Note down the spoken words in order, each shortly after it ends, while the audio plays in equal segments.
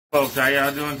Folks, how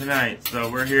y'all doing tonight?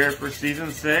 So we're here for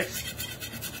season 6.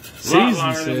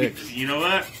 Season 6. You know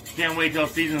what? Can't wait till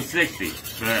season 60.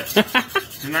 But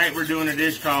tonight we're doing a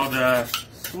dish called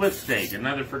Swiss steak,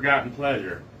 another forgotten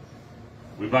pleasure.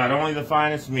 We bought only the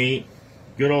finest meat,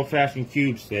 good old-fashioned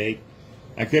cube steak.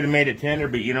 I could have made it tender,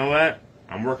 but you know what?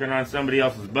 I'm working on somebody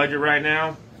else's budget right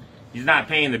now. He's not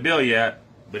paying the bill yet,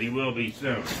 but he will be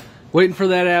soon. Waiting for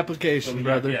that application,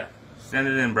 brother. Yeah, send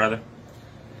it in, brother.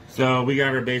 So we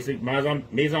got our basic mise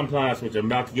en place, which I'm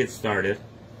about to get started.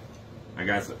 I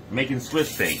got making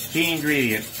Swiss steak. Key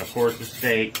ingredient, of course, the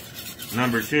steak.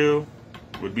 Number 2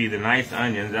 would be the nice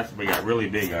onions. That's we got really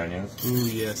big onions. Ooh,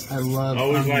 yes, I love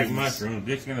always onions. like mushrooms.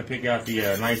 Dick's gonna pick out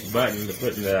the nice button to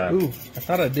put in the. Ooh, I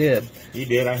thought I did. You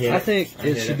did. I hit it. I think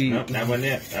it should be. Nope, that wasn't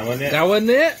it. That wasn't it. That wasn't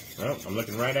it. Nope, I'm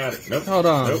looking right at it. Nope. Hold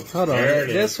on. Nope. Hold on. There it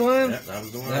is. This one. Yep, that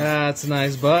was the one. That's a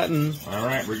nice button. All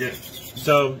right, we're good.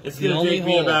 So it's gonna take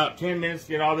me about 10 minutes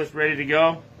to get all this ready to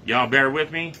go. Y'all bear with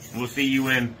me. We'll see you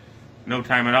in no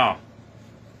time at all.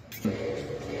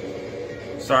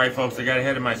 Sorry, folks, I got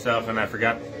ahead of myself and I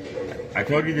forgot. I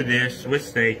told you the dish, Swiss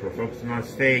steak. We're focusing on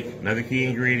steak, another key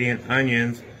ingredient,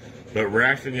 onions, but we're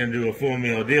actually going to do a full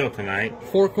meal deal tonight.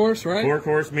 4-course, right?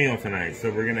 4-course meal tonight.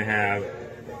 So we're going to have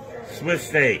Swiss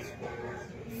steak,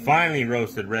 finely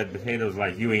roasted red potatoes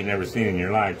like you ain't never seen in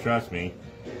your life, trust me.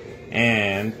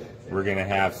 And we're going to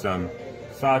have some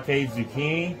sauteed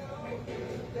zucchini.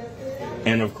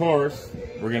 And of course,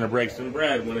 we're going to break some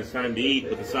bread when it's time to eat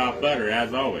with the soft butter,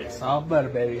 as always. Soft butter,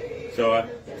 baby. So,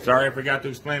 sorry I forgot to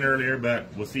explain earlier, but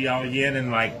we'll see y'all again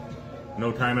in like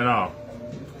no time at all.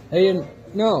 Hey, and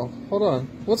no, hold on.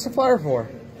 What's the fire for?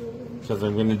 Because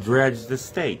I'm going to dredge the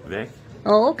steak, Vic.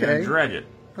 Oh, okay. Dredge it.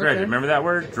 Dredge it. Remember that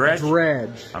word? Dredge?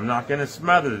 Dredge. I'm not going to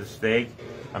smother the steak.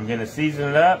 I'm going to season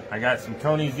it up. I got some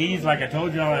Tony Z's like I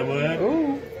told y'all I would.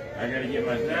 Ooh. I got to get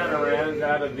my Zanarans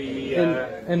out of the...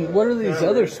 and what are these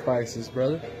other spices,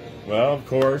 brother? Well, of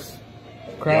course.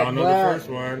 Crack y'all know black. the first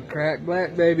one. Crack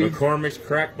black, baby. McCormick's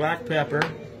cracked black pepper.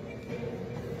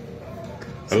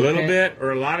 A little bit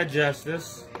or a lot of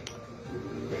justice.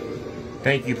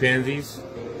 Thank you, Pensies.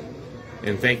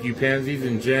 And thank you, Pensies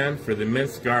and Jen, for the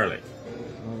minced garlic.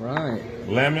 All right.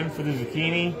 Lemon for the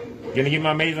zucchini. Gonna get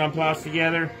my mise en place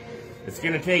together. It's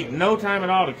gonna take no time at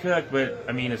all to cook, but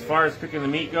I mean, as far as cooking the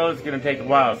meat goes, it's gonna take a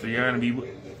while. So you're gonna be,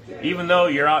 even though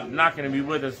you're not gonna be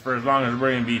with us for as long as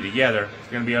we're gonna be together,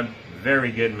 it's gonna be a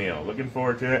very good meal. Looking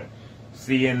forward to it.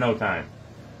 See you in no time.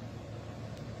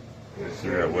 Let's see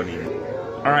what I wouldn't even.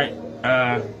 All right,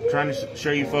 trying to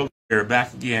show you folks here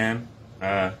back again.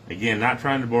 Again, not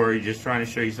trying to bore you, just trying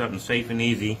to show you something safe and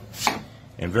easy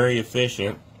and very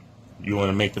efficient. You want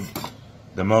to make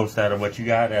the most out of what you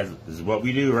got, as is what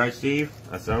we do, right, Steve?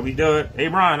 That's how we do it. Hey,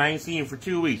 Brian, I ain't seen you for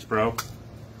 2 weeks, bro.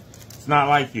 It's not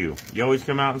like you. You always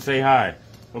come out and say hi.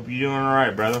 Hope you're doing all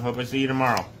right, brother. Hope I see you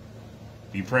tomorrow.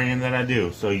 Be praying that I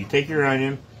do. So you take your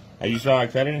onion. As you saw, I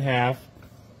cut it in half.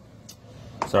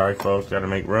 Sorry, folks. Got to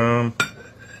make room.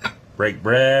 Break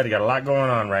bread. I got a lot going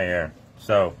on right here.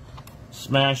 So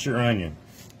smash your onion.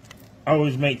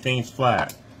 Always make things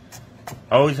flat.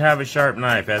 Always have a sharp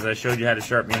knife, as I showed you how to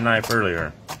sharpen your knife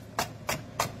earlier.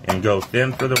 And go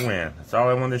thin for the win. That's all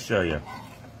I wanted to show you.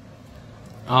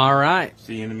 All right.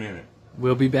 See you in a minute.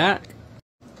 We'll be back.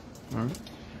 All right.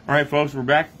 All right, folks, we're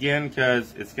back again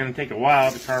because it's going to take a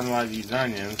while to caramelize these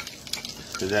onions.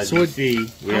 Because as you see,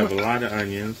 we have a lot of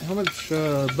onions. How much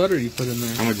butter you put in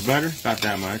there? How much butter? About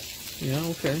that much. Yeah,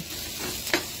 okay.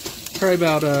 Probably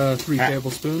about 3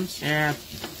 tablespoons. Yeah,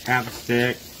 half a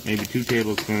stick, maybe 2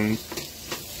 tablespoons.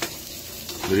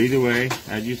 But either way,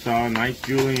 as you saw, nice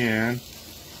julienne.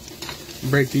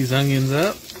 Break these onions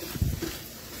up.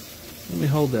 Let me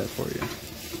hold that for you.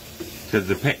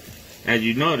 Because as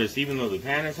you notice, even though the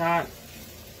pan is hot,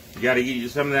 you got to get you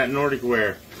some of that Nordic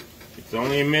ware. It's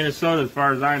only in Minnesota as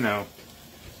far as I know.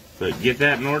 But get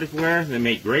that Nordic ware. They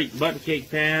make great butter cake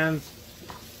pans.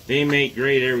 They make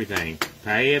great everything.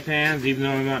 Paella pans, even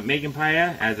though I'm not making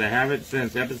paella, as I have it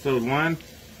since episode 1.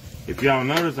 If y'all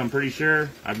notice, I'm pretty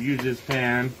sure I've used this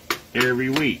pan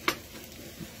every week.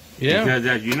 Yeah. Because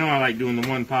as you know, I like doing the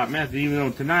one-pot method, even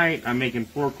though tonight I'm making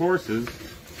 4 courses.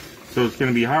 So it's going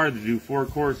to be hard to do 4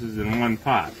 courses in one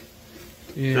pot.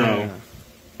 Yeah. So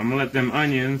I'm going to let them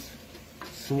onions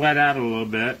sweat out a little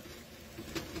bit.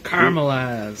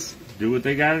 Caramelize. Do what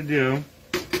they got to do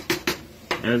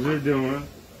as they're doing.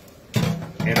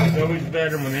 And it's always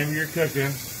better whenever you're cooking.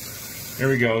 There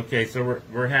we go. Okay, so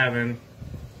we're having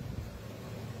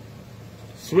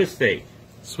Swiss steak.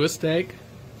 Swiss steak.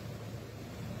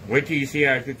 Wait till you see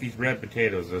how I cook these red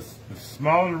potatoes. The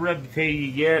smaller the red potato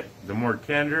you get, the more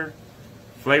tender,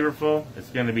 flavorful it's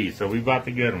going to be. So we bought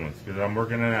the good ones because I'm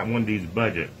working on that one dude's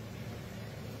budget.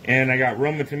 And I got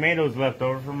Roma tomatoes left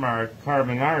over from our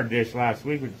carbonara dish last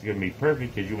week, which is going to be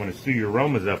perfect because you want to stew your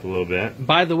Romas up a little bit.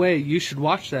 By the way, you should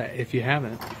watch that if you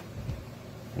haven't.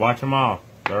 Watch them all.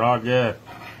 They're all good.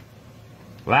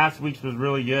 Last week's was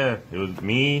really good. It was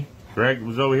me. Greg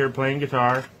was over here playing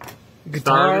guitar.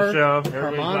 Started the show.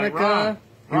 Everybody's harmonica. Like,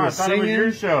 Ron, I thought singing. it was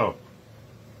your show.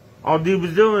 All dude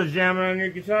was doing was jamming on your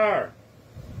guitar.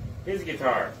 His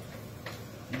guitar.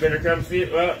 You better come see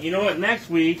it. Well, you know what? Next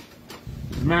week,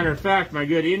 as a matter of fact, my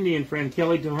good Indian friend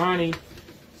Kelly Tohani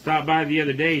stopped by the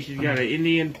other day. She's got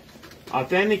an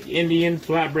authentic Indian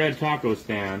flatbread taco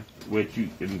stand, which you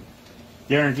can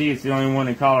guarantee it's the only one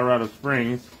in Colorado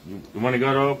Springs. You want to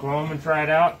go to Oklahoma and try it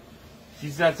out? She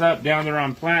sets up down there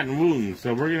on Platte and Wooten,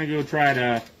 so we're going to go try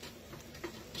to...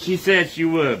 She said she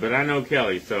would, but I know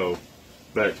Kelly, so...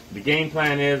 But the game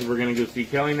plan is we're going to go see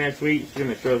Kelly next week. She's going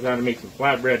to show us how to make some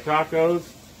flatbread tacos,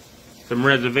 some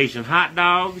reservation hot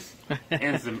dogs,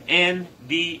 and some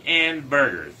NDN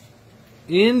burgers.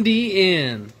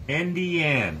 NDN.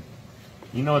 NDN.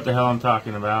 You know what the hell I'm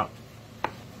talking about.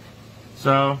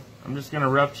 So, I'm just going to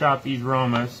rough chop these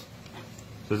Romas,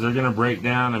 because they're going to break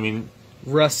down. I mean...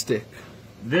 Rustic.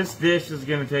 This dish is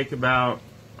going to take about...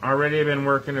 Already I've been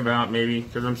working about maybe,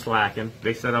 because I'm slacking.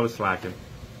 They said I was slacking.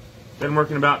 Been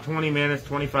working about 20 minutes,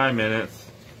 25 minutes.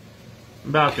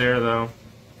 About there, though.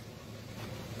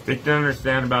 They don't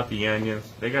understand about the onions.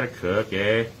 They got to cook,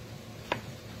 eh?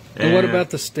 And what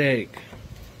about the steak?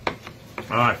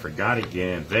 Oh, I forgot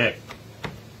again. Vic.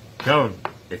 No,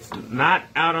 it's not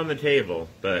out on the table,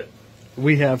 but...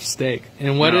 We have steak.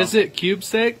 And what is it? Cube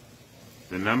steak?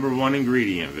 The #1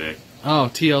 ingredient, Vic. Oh,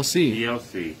 TLC.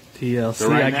 TLC. TLC. So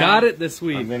right I now, got it this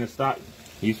week. I'm going to stop.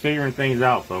 He's figuring things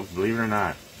out, folks, believe it or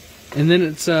not. And then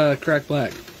it's crack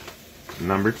black.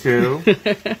 #2.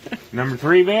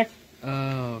 #3, Vic?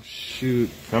 Oh, shoot.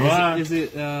 Come on. Is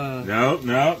it No.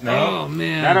 Oh,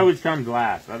 man. That always comes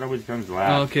last.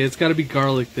 Oh, okay, it's got to be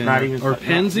garlic then. Not even... Or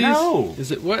Penzies? No. Is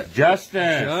it what?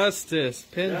 Justice.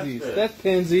 Penzies. Justice. That's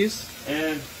Penzies.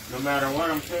 And no matter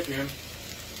what I'm cooking,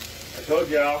 I told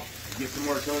y'all, get some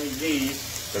more Tony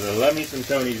Z's, because I love me some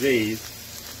Tony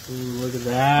Z's. Ooh, look at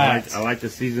that. I like to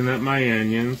season up my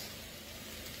onions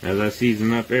as I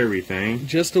season up everything.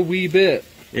 Just a wee bit.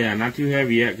 Yeah, not too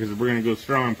heavy yet, because we're going to go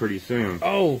strong pretty soon.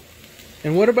 Oh,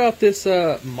 and what about this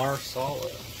marsala?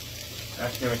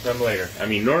 That's going to come later. I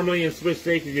mean, normally in Swiss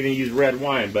steak you're going to use red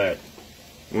wine, but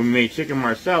when we made chicken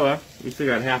marsala, we still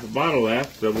got half a bottle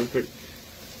left, so we'll put...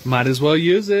 Might as well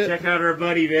use it. Check out our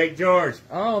buddy, Vic George.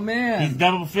 Oh, man. He's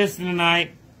double fisting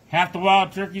tonight. Half the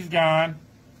wild turkey's gone.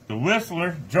 The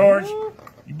Whistler, George,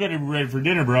 you better be ready for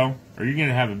dinner, bro, or you're going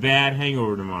to have a bad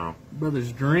hangover tomorrow.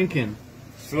 Brother's drinking.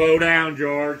 Slow down,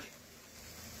 George.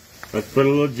 Let's put a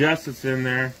little justice in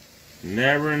there.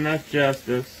 Never enough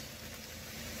justice.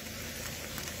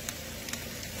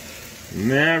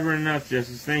 Never enough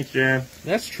justice. Thanks, Jan.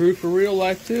 That's true for real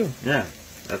life, too. Yeah,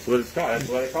 that's what it's called. That's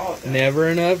what I call it. Never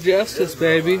enough justice,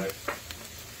 baby.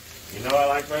 You know I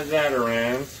like my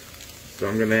Zatarans. So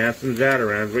I'm going to add some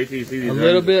Zatarans. Wait till you see these A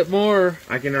little onions. bit more.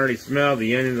 I can already smell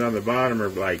the onions on the bottom are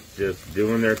like just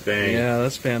doing their thing. Yeah,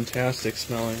 that's fantastic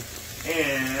smelling.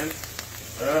 And,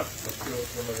 let's do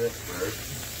some of this first.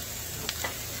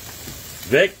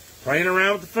 Vic, playing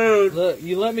around with the food. Look,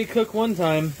 you let me cook one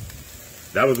time.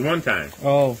 That was one time.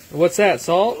 Oh, what's that,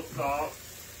 salt? A little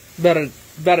salt.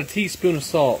 About a teaspoon of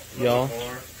salt, y'all.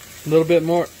 A little bit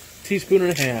more. Teaspoon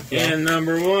and a half. Yeah. And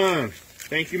 #1.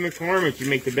 Thank you, McCormick. You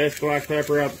make the best black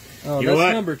pepper up. Oh, you know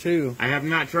that's what? #2. I have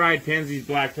not tried Penzies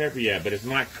black pepper yet, but it's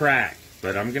not cracked.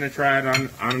 But I'm going to try it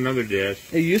on another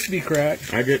dish. It used to be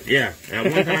cracked. I did, yeah. At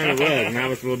one time it was.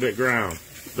 Now it's a little bit ground.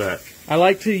 But I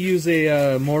like to use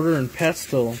a mortar and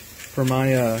pestle for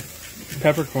my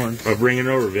peppercorns. I'll bring it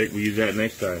over, Vic. We'll use that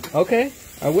next time. Okay,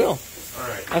 I will. All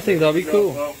right. I think that'll be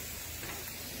cool.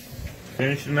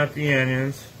 Finishing up the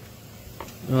onions.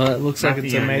 Well, it looks like a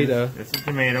tomato. Onions. It's a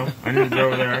tomato. Onions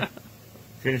over there.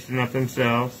 Finishing up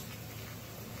themselves.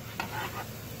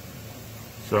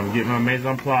 So I'm getting my mise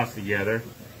en place together.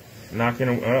 Knocking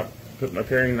them up. Put my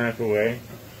paring knife away.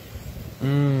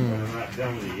 I'm not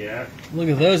done with it yet. Look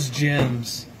at those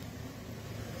gems.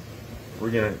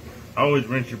 We're going to always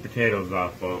rinse your potatoes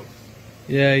off, folks.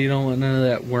 Yeah, you don't want none of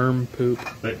that worm poop.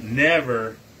 But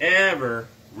never, ever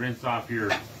rinse off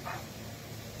your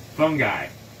fungi.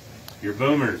 Your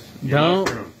boomers. Your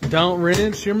mushroom. Don't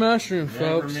rinse your mushroom, Never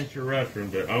folks. rinse your mushroom,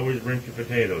 but always rinse your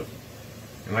potatoes.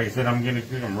 And like I said, I'm going to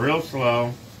cook them real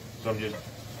slow, so I'm just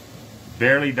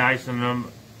barely dicing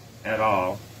them at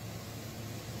all,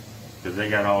 because they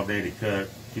got all day to cook.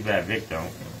 Too bad Vic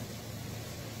don't.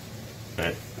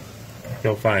 But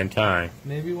he'll find time.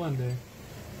 Maybe one day.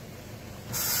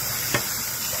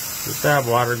 Just have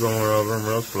water going over them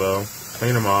real slow.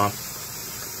 Clean them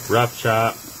off. Rough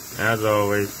chop, as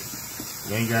always.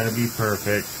 You ain't got to be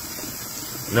perfect.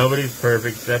 Nobody's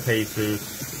perfect except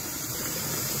Jesus.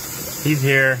 He's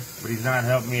here, but he's not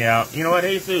helping me out. You know what,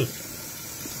 Jesus?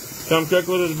 Come cook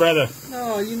with his brother.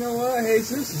 No, you know what?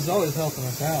 Jesus is always helping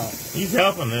us out. He's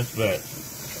helping us, but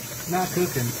not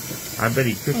cooking. I bet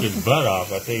he cooked his butt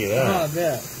off, I'll tell you that. Oh, I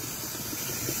bet.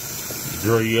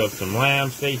 Grill you up some lamb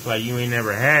steaks like you ain't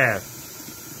never had.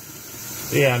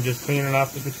 So yeah, I'm just cleaning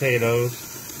off the potatoes.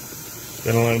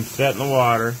 Gonna let them set in the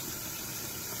water.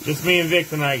 Just me and Vic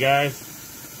tonight, guys.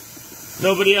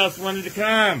 Nobody else wanted to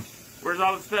come. Where's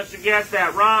all the special guests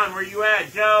at? Ron, where you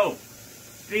at? Joe,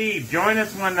 Steve, join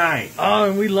us one night. Oh,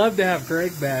 and we love to have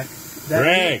Greg back.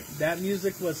 Greg. That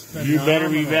music was phenomenal. You better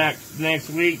be back next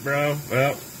week, bro.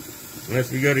 Well,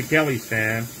 unless we go to Kelly's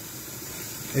stand.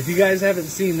 If you guys haven't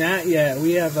seen that yet,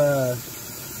 we have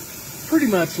pretty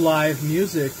much live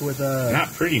music with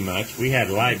Not pretty much. We had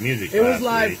live music. It was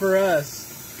live for us.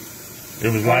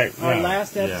 It was live. Our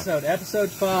last episode, episode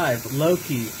 5,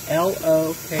 Loki,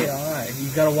 L-O-K-I. You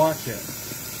got to watch it.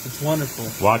 It's wonderful.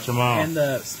 Watch them all. And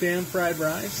the spam fried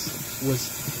rice was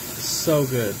so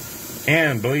good.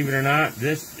 And believe it or not,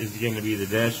 this is going to be the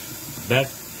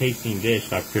best tasting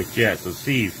dish I've cooked yet. So,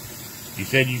 Steve, you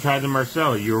said you tried the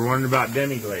Marcella. You were wondering about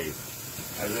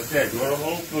demi-glaze. As I said, go to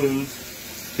Whole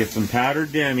Foods, get some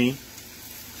powdered demi.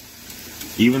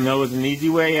 Even though it's an easy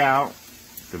way out,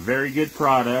 it's a very good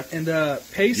product. And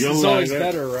paste is always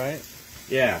better, right?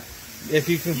 Yeah. If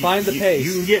you can find the paste.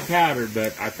 You can get powdered,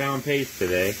 but I found paste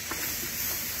today.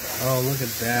 Oh, look at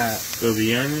that. So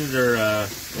the onions are,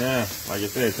 yeah, like I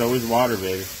said, it's always water,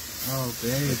 baby. Oh,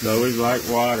 baby. It's always like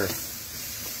water.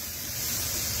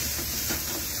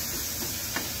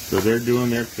 So they're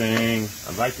doing their thing.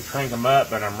 I'd like to crank them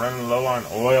up, but I'm running low on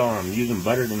oil, and I'm using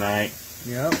butter tonight.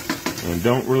 Yep. And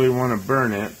don't really want to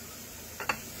burn it.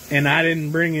 And I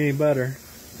didn't bring any butter.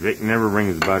 Vic never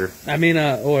brings butter. I mean,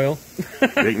 oil.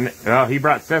 Oh, he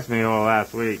brought sesame oil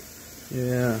last week.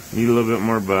 Yeah. Need a little bit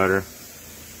more butter.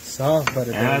 Soft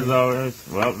butter. As always,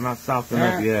 well, not soft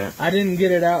enough yet. I didn't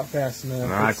get it out fast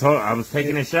enough. No, I was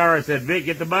taking a shower. I said, Vic,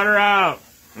 get the butter out.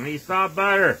 I need soft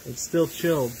butter. It's still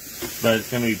chilled. But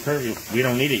it's going to be perfect. We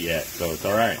don't need it yet, so it's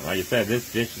all right. Like I said,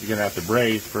 this dish is going to have to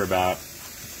braise for about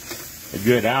a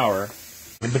good hour.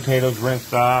 The potatoes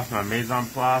rinsed off. My mise en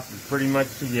place is pretty much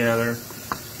together.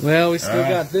 Well, we still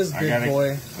got this big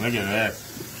boy. Look at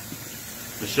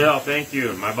this. Michelle, thank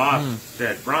you. My boss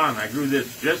said, Ron, I grew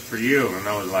this just for you. And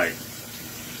I was like,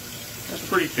 that's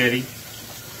pretty fitty.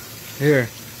 Here.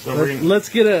 So let's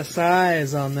get a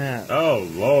size on that. Oh,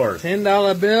 Lord.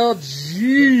 $10 bill?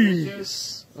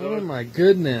 Jeez. Oh, my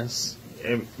goodness.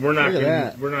 And we're not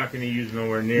going to use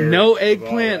nowhere near. No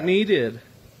eggplant needed.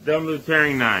 Done with the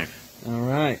paring knife. All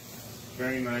right.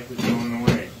 Paring knife is going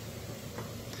away.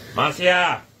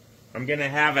 Marcia, I'm going to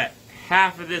have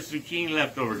half of this zucchini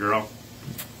left over, girl.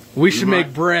 We should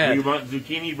make bread. We want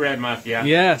zucchini bread, Marcia.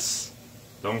 Yes.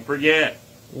 Don't forget.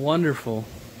 Wonderful.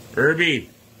 Herbie,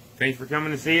 thanks for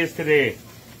coming to see us today.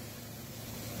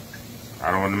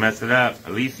 I don't want to mess it up.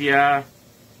 Alicia,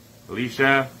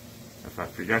 if I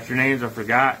forgot your names, I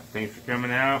forgot. Thanks for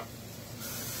coming out.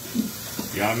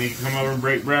 Y'all need to come over and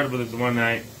break bread with us one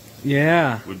night.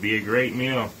 Yeah. Would be a great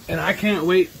meal. And I can't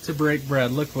wait to break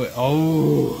bread. Look what,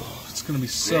 it's going to be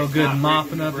so good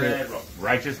mopping up it.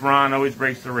 Righteous Ron always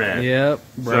breaks the bread. Yep,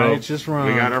 Righteous Ron.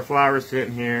 We got our flour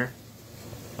sitting here.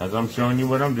 As I'm showing you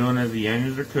what I'm doing as the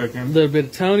onions are cooking. A little bit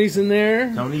of Tony's in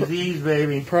there. Tony's E's,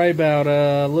 baby. Probably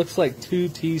about, looks like 2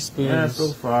 teaspoons. Yeah,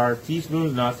 so far.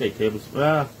 Teaspoons, not say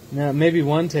tablespoons. No, maybe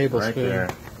 1 tablespoon. Right there.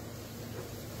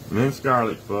 Minced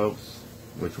garlic, folks,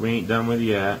 which we ain't done with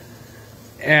yet.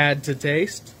 Add to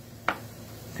taste,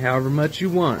 however much you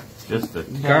want. Just a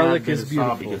garlic is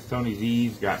beautiful because Tony's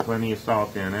E's got plenty of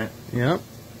salt in it. Yep.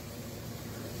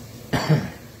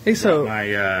 Hey, so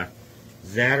my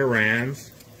Zatarans.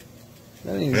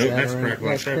 That ain't Zatarans.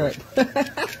 That's correct.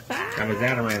 Got my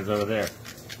Zatarans over there.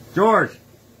 George,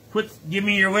 give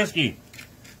me your whiskey.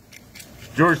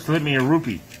 George, slip me a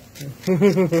rupee.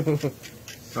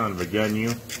 Son of a gun,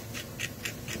 you.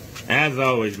 As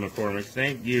always, McCormick,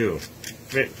 thank you.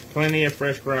 Plenty of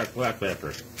fresh cracked black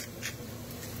pepper.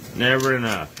 Never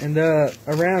enough. And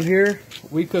around here,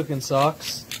 we cooking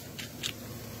socks.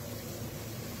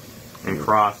 And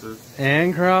crosses.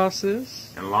 And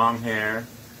crosses. And long hair.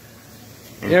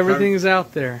 And everything's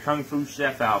out there. Kung Fu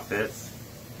chef outfits.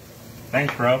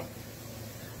 Thanks, bro.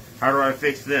 How do I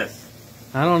fix this?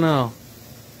 I don't know.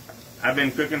 I've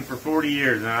been cooking for 40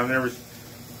 years, and I've never...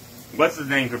 What's his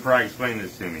name could probably explain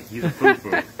this to me. He's a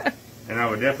foo-foo. And I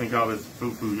would definitely call this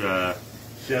foo-foo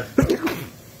chef.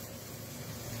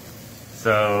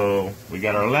 So, we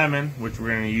got our lemon, which we're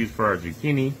going to use for our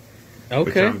zucchini. Okay.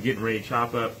 Which I'm getting ready to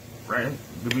chop up. Right?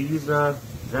 Did we use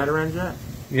Zatarain yet?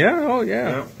 Yeah, oh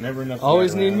yeah. Nope, never enough.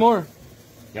 Always need more.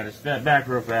 Got to step back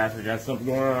real fast. We got something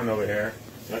going on over here.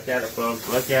 Look at it, folks.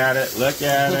 Look at it. Look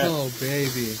at it. Oh,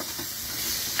 baby.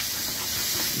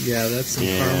 Yeah, that's some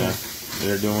Yeah, caramel.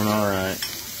 they're doing all right.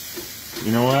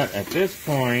 You know what? At this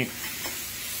point,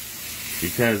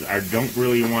 because I don't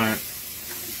really want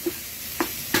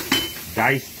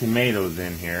diced tomatoes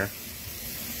in here.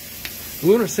 We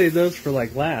want to save those for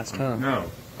like last, huh? No,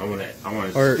 I want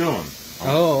to Or- stew them.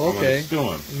 Oh, okay. I want to stew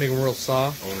them. Make them real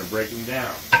soft. I want to break them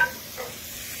down.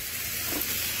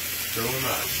 Throw them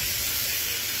up.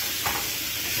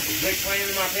 Is Vic playing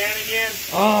in my pan again?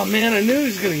 Oh man, I knew he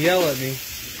was gonna yell at me. You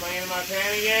playing in my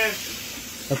pan again?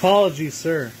 Apologies,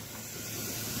 sir.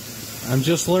 I'm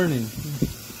just learning.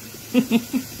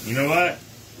 You know what?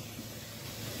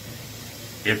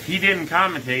 If he didn't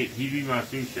commentate, he'd be my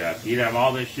sous chef. He'd have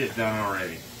all this shit done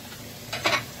already.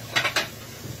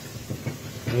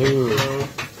 Ooh. So,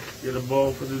 get a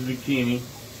bowl for the zucchini.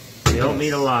 You don't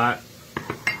need a lot.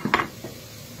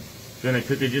 Gonna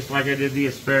cook it just like I did the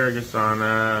asparagus on,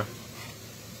 I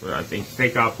think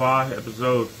Steak au Pois,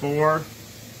 episode 4.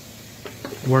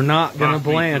 We're not gonna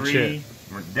Possibly blanch 3. it.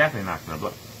 We're definitely not gonna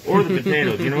blanch. Or the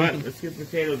potatoes. You know what? Let's get the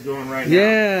potatoes going right now.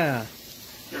 Yeah.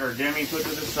 Get our demi put to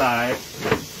the side.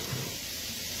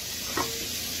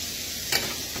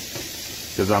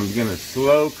 Because I'm going to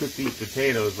slow cook these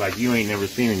potatoes like you ain't never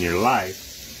seen in your life.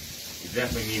 You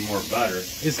definitely need more butter.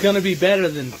 It's gonna be better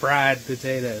than fried You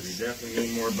potatoes. definitely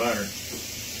need more butter.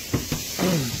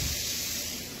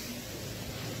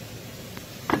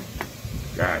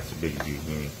 God, it's a big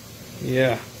zucchini.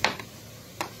 Yeah.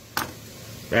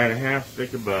 About a half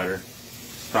stick of butter to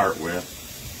start with.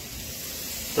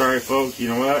 Sorry, folks, you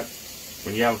know what?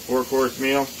 When you have a 4-course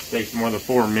meal, it takes more than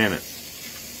 4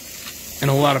 minutes. And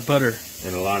a lot of butter.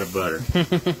 And a lot of butter.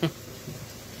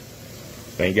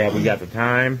 Thank God we got the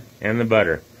time and the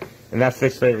butter. And that's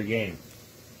Vic's favorite game.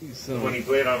 So, When he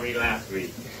played on me last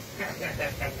week.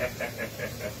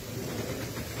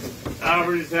 Oh,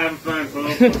 we're just having fun,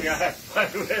 folks. We gotta have fun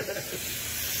with it.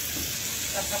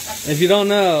 if you don't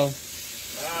know,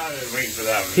 I was waiting for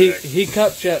that one. he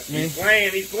cup checked me. He's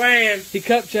playing, he's playing. He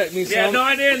cup checked me. So Yeah, no,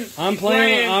 I didn't. I'm He's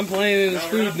playing in his No, we're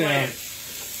food not now.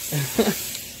 playing.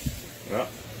 Well,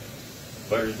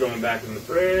 butter's going back in the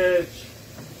fridge.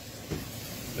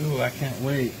 Ooh, I can't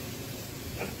wait.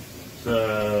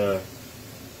 So,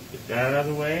 get that out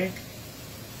of the way.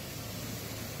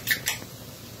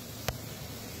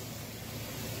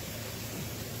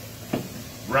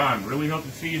 Ron, really hope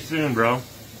to see you soon, bro.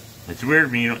 It's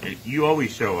weird, you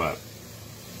always show up.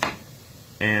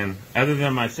 And other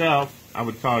than myself, I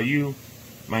would call you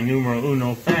my numero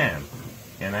uno fan.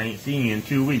 And I ain't seen you in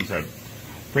 2 weeks. I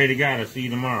pray to God I'll see you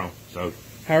tomorrow. So,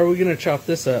 How are we gonna chop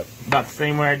this up? about the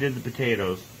same way I did the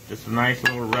potatoes. Just a nice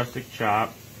little rustic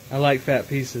chop. I like fat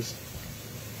pieces.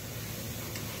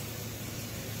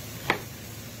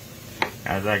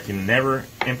 As I can never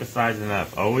emphasize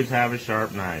enough, always have a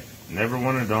sharp knife. Never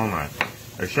want a dull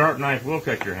knife. A sharp knife will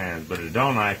cut your hands, but a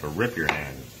dull knife will rip your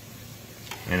hands.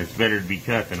 And it's better to be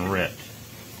cut than ripped.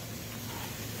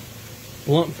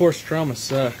 Blunt force trauma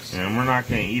sucks. And we're not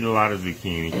going to eat a lot of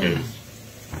zucchini because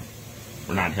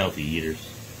we're not healthy eaters.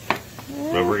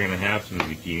 But we're going to have some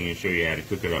zucchini and show you how to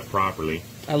cook it up properly.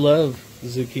 I love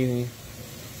zucchini.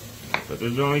 But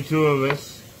there's only 2 of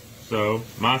us. So,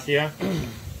 Marcia,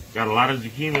 got a lot of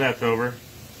zucchini left over.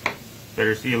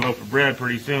 Better see a loaf of bread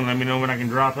pretty soon. Let me know when I can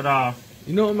drop it off.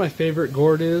 You know what my favorite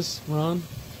gourd is, Ron?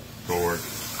 Gourd.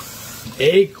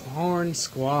 Acorn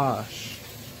squash.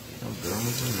 Oh,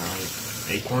 girls are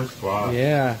nice. Acorn squash.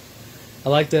 Yeah. I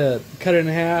like to cut it in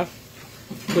half.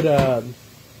 Put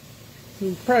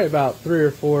probably about 3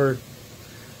 or 4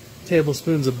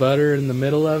 tablespoons of butter in the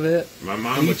middle of it. My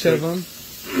mom Each of them.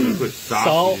 put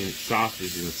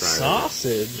sausage inside.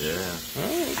 Sausage? Of it. Yeah.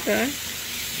 Oh, okay.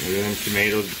 And then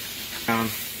tomatoes down,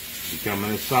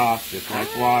 becoming soft, just like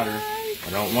water. I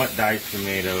don't want diced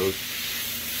tomatoes.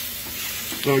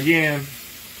 So again,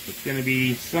 it's going to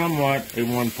be somewhat a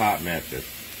one-pot method.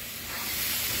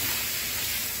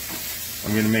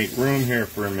 I'm going to make room here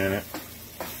for a minute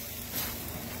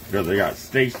because I got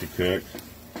steaks to cook,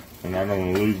 and I don't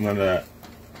want to lose none of that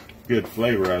good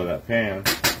flavor out of that pan.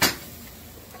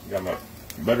 Got my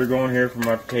butter going here for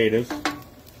my potatoes,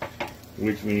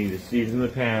 which we need to season the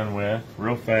pan with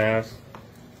real fast.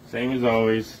 Same as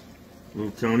always.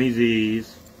 Little Tony's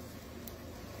Ease.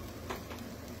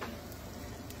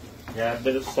 Got a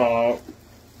bit of salt.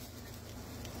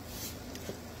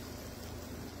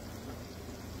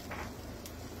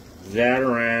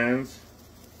 Zatarans.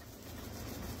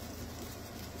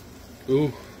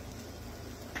 Ooh.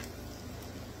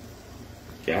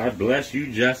 God bless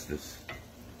you, Justice.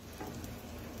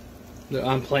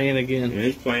 I'm playing again. Yeah,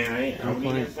 he's playing. I don't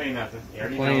playing. need to say nothing.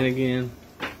 I'm playing again.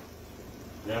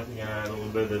 Definitely gonna add a little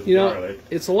bit of this You know, garlic.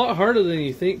 it's a lot harder than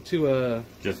you think to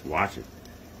Just watch it.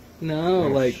 no, Oh,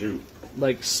 like shoot.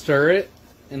 Stir it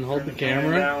and hold the Turn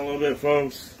camera. down a little bit,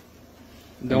 folks.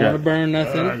 Don't want to burn I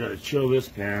nothing. gotta chill this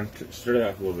pan. Stir it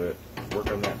up a little bit.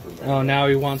 Work on that for a minute. Oh, now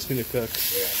he wants me to cook.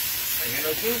 Yeah. I get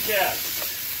no food cast.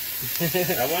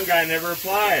 That one guy never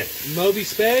applied. Moby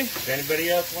Spay? If anybody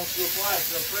else wants to apply,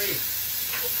 feel free.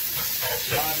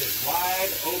 God is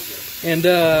wide open.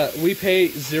 And we pay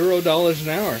 $0 an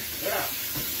hour. Yeah.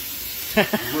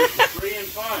 We work for free and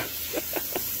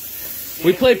fun.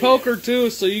 We play poker too,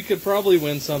 so you could probably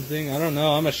win something. I don't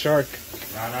know. I'm a shark.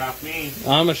 Not off me.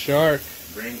 I'm a shark.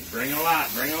 Bring a lot.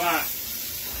 Bring a lot.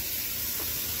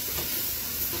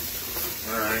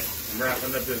 All right. I'm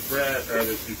wrapping up this bread, or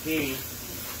this zucchini.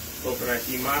 Hoping I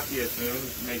see Mafia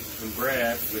soon. Make some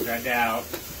bread, which I doubt.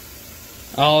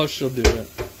 Oh, she'll do it.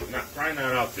 Probably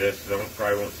not off this.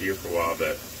 Probably won't see her for a while,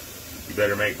 but you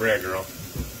better make bread, girl.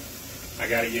 I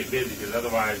got to get busy because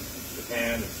otherwise the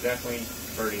pan is definitely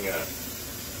burning up.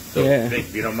 So Yeah. Vic,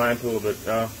 if you don't mind, put a little bit.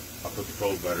 I'll put the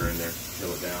cold butter in there.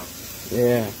 Chill it down.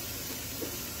 Yeah.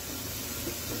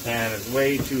 The pan is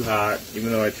way too hot.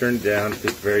 Even though I turned it down, it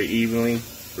cooks very evenly.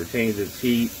 Retains its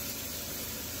heat.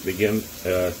 Begin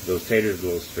those taters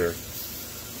will stir.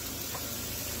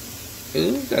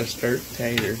 Ooh, gotta stir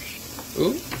taters.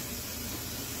 Ooh.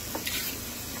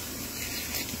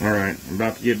 All right, I'm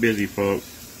about to get busy, folks.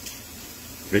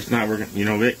 If it's not working, you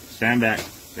know, Vic, stand back.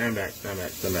 Stand back, stand back,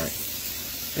 stand back.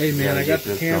 Hey, man, I got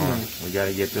the camera. Going. We got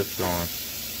to get this going.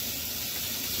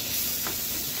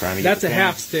 Trying to That's get a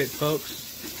half stick,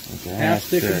 folks. Half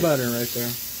stick of butter right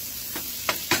there.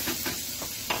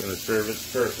 Going to serve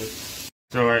its purpose.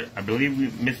 So I believe we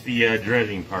missed the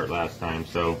dredging part last time.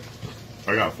 So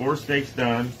I got 4 steaks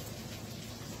done.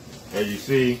 As you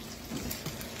see,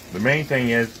 the main thing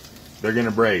is they're going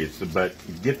to braise. But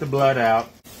get the blood out.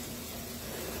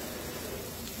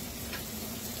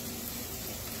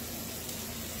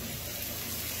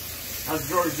 How's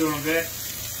George doing, Vic?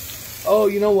 Oh,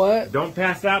 you know what? Don't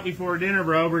pass out before dinner,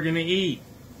 bro. We're going to eat.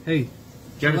 Hey,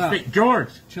 Gotta chill out. stick. George,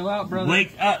 Chill out, brother.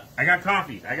 wake up. I got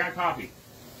coffee. I got coffee.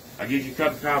 I'll give you a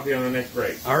cup of coffee on the next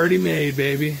break. Already made,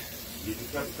 baby. Get you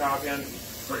a cup of coffee on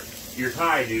your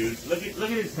tie, dude. Look at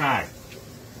his tie.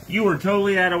 You were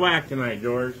totally out of whack tonight,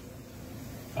 George.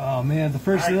 Oh man, the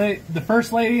first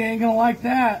lady ain't gonna like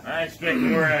that. I expect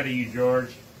more out of you,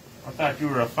 George. I thought you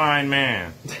were a fine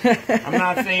man. I'm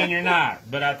not saying you're not,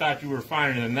 but I thought you were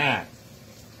finer than that.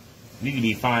 You need to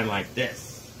be fine like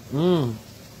this.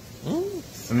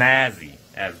 Snazzy,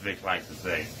 as Vic likes to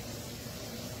say.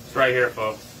 It's right here,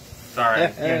 folks. Sorry, I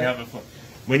can't help it.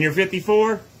 When you're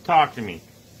 54, talk to me.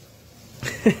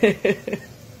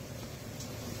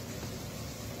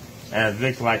 As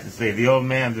Vic likes to say, the old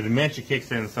man, the dementia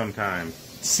kicks in sometimes.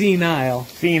 Senile.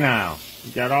 Senile.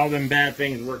 You got all them bad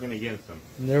things working against them.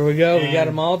 There we go. And we got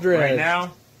them all dredged. Right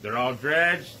now, they're all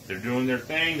dredged. They're doing their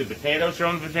thing. The potatoes,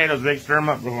 show them the potatoes. Vic, stir them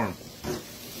up for them.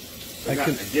 I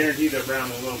guarantee they're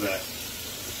brown a little bit.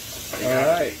 All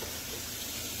right.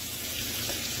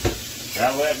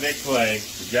 Gotta let Vic play.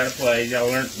 You gotta play. You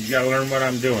gotta learn what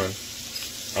I'm doing.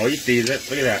 Oh, he sees it.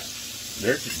 Look at that.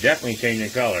 They're definitely changing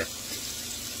color.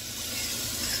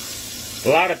 A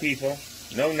lot of people,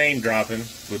 no name dropping,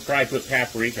 would probably put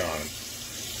paprika on them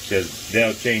because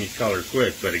they'll change color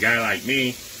quick. But a guy like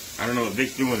me, I don't know what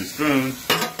Vic's doing with his spoon.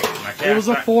 It was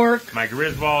a fork. My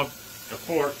Griswold, a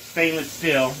fork, stainless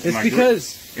steel. It's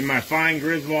because in my fine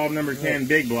Griswold number 10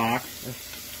 big block.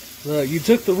 Look, you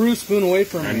took the roux spoon away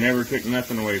from I me. never took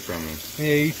nothing away from him.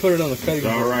 Yeah, you put it on the cutting It's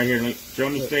all board. right here. Show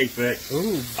me steak, Vic.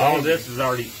 Ooh, all this is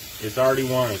already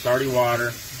won. It's already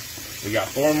water. We got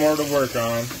 4 more to work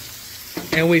on.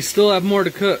 And we still have more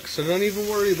to cook, so don't even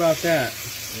worry about that.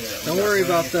 Yeah, Don't worry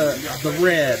about the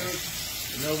red.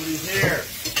 Nobody's here.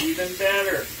 Even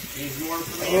better. Needs more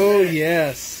for me. Oh, Vic.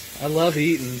 yes. I love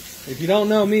eating. If you don't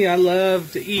know me, I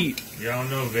love to eat. You don't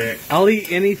know, Vic. I'll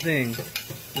eat anything.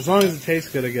 As long as it tastes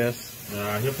good, I guess.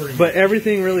 He'll pretty But much,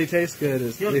 everything really tastes good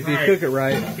if you cook it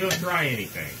right. He'll try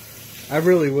anything. I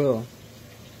really will.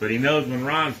 But he knows when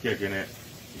Ron's cooking it,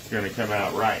 it's going to come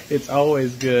out right. It's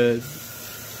always good.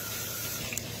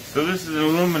 So this is an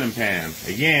aluminum pan.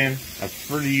 Again, I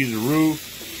prefer to use a roux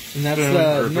And that's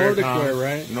spoon Nordic wear,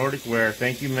 right? Nordic wear.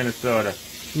 Thank you, Minnesota.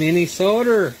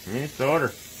 Minnesota.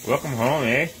 Minnesota. Welcome home,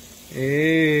 eh?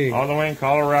 Hey. All the way in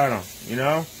Colorado, you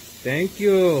know? Thank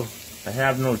you. I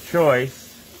have no choice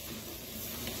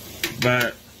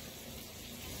but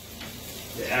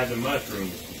to add the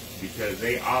mushrooms because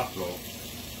they also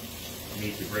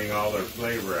need to bring all their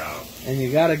flavor out. And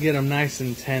you gotta get them nice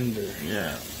and tender.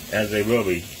 Yeah, as they will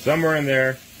be. Somewhere in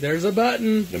there. There's a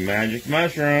button. The magic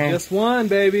mushroom. Just one,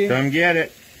 baby. Come get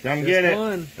it. Come get it.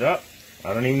 One. Oh,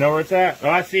 I don't even know where it's at. Oh,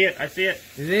 I see it. I see it.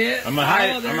 Is it? I'm gonna hide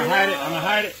it. I'm gonna hide it. I'm gonna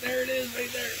hide it. There it is,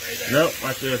 right there, right there. Nope,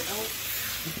 watch this.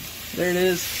 Oh. There it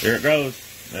is. There it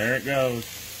goes. There it goes.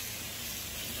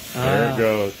 There it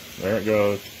goes. There it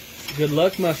goes. Good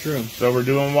luck, mushroom. So we're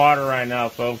doing water right now,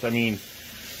 folks. I mean,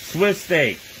 Swiss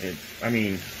steak.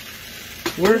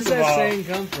 Where does that saying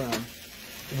come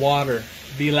from? Water.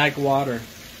 Be like water.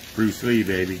 Bruce Lee,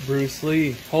 baby. Bruce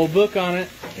Lee. Whole book on it.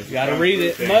 It's Gotta read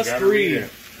it. Must read.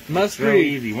 Must so read.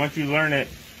 Easy. Once you learn it,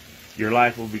 your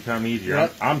life will become easier.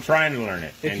 Yep. I'm trying to learn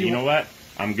it. And you know what?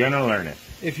 I'm going to learn it.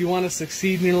 If you want to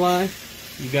succeed in your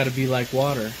life, you got to be like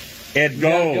water. Ed You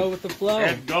Gold. gotta go with the flow.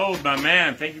 Ed Gold, my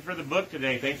man. Thank you for the book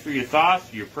today. Thanks for your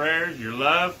thoughts, your prayers, your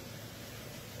love.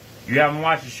 You haven't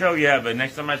watched the show yet, but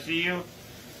next time I see you,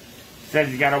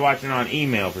 says you got to watch it on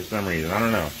email for some reason. I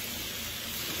don't know.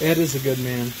 Ed is a good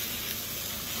man.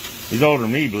 He's older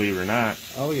than me, believe it or not.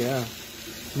 Oh, yeah.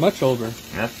 Much older.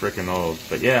 That's freaking old.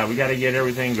 But yeah, we got to get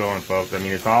everything going, folks. I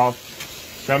mean, it's all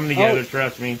coming together.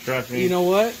 Trust me. Trust me. You know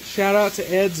what? Shout out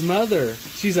to Ed's mother.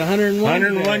 She's 101.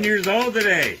 101 years old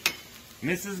today.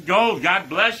 Mrs. Gold, God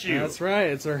bless you. That's right.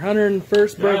 It's her 101st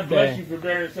birthday. God bless you for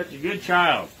bearing such a good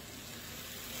child.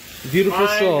 Beautiful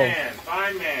fine soul. Man,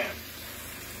 fine man.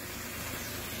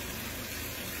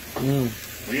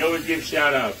 We always give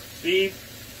shout outs. Steve,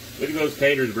 look at those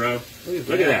taters, bro. Look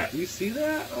at that. You see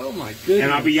that? Oh my goodness.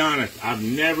 And I'll be honest, I've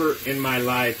never in my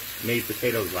life made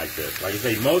potatoes like this. Like I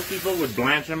say, most people would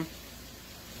blanch them.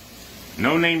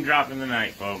 No name dropping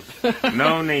tonight, folks.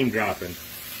 No name dropping.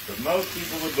 But most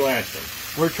people would blanch them.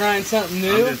 We're trying something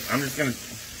new. I'm just going to...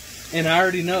 And I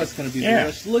already know it's going to be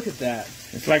delicious. Look at that.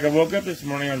 It's like I woke up this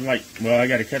morning, I was like, well, I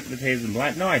got to cut the potatoes and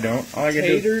blanch. No, I don't. All I got to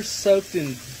do Taters soaked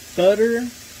in butter.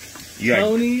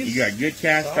 You got good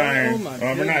cast iron. My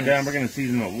we're not done. We're going to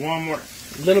season it one more.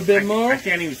 A little bit more? I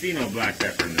can't even see no black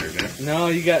pepper in there, man. No,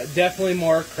 you got definitely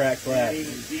more cracked black. I can't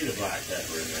even see the black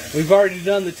pepper in there. We've already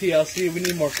done the TLC. We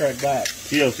need more cracked black.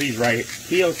 TLC's right.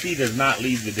 TLC does not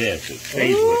leave the dish. It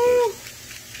stays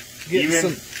with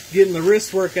us. Getting the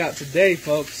wrist workout today,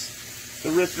 folks.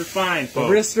 The wrists are fine, folks.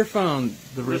 The wrists are fine.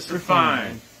 The wrists are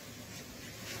fine.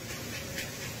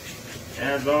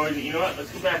 As always, you know what?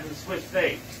 Let's go back to the Swiss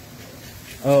steak.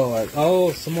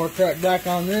 Oh, some more cracked back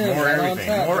on this. More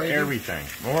Right everything.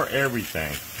 More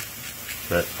everything.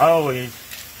 But always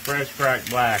fresh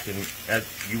cracked black. And as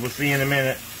you will see in a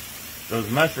minute, those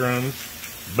mushrooms,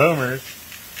 boomers,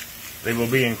 they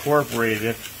will be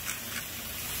incorporated.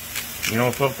 You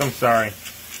know, folks, I'm sorry.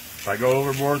 If I go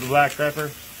overboard with the black pepper,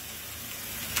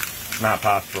 it's not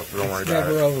possible, so don't worry about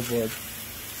it. Never overboard.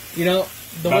 You know,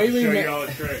 the way we show you all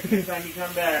a trick. Next time you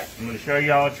come back, I'm going to show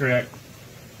you all a trick.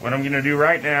 What I'm going to do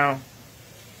right now,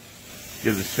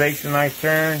 give the steaks a nice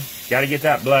turn. Got to get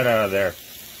that blood out of there.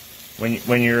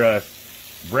 When you're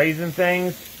braising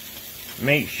things,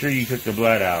 make sure you cook the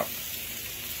blood out.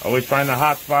 Always find the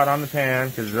hot spot on the pan,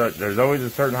 because there's always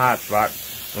a certain hot spot.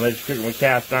 Unless you're cooking with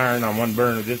cast iron on one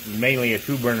burner. This is mainly a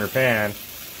 2-burner pan,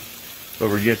 but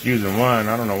we're just using one.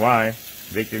 I don't know why.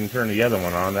 Vic didn't turn the other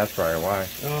one on. That's probably why.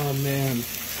 Oh, man.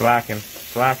 Slacking.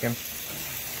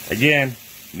 Again,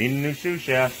 need a new sous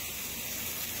chef.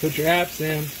 Put your apps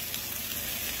in.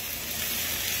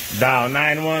 Dial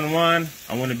 911.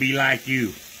 I want to be like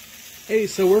you. Hey,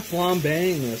 so we're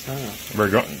flambeing this, huh? We're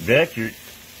going, Vic,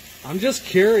 I'm just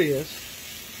curious.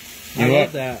 I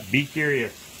love that. Be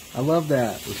curious. I love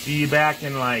that. We'll see you back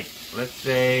in, like, let's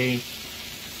say,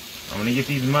 I'm going to get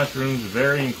these mushrooms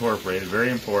very incorporated, very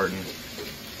important.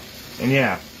 And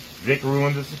yeah, Vic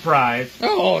ruined the surprise.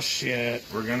 Oh, shit.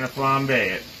 We're going to flambe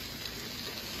it.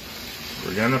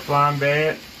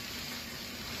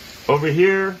 Over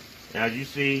here, as you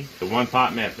see, the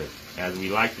one-pot method, as we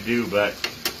like to do, but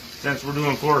since we're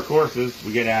doing 4 courses,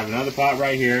 we got to have another pot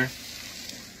right here.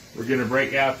 We're going to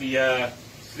break out the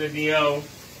Sydney O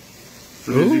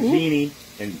for the zucchini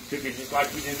and cook it just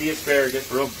like we did the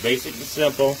asparagus, real basic and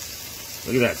simple.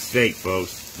 Look at that steak,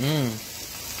 folks.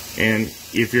 And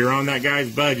if you're on that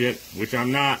guy's budget, which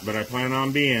I'm not, but I plan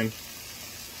on being,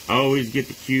 always get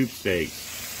the cube steaks.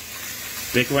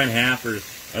 Thick one halfers.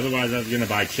 Otherwise, I was going to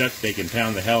buy chuck steak and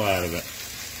pound the hell out of it.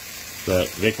 But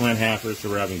Vic went halfer, so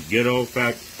we're having good old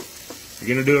fat. If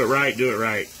you're gonna do it right, do it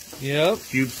right. Yep.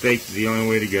 Cube steaks is the only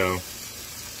way to go.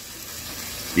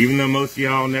 Even though most of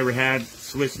y'all never had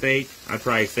Swiss steak, I'd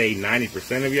probably say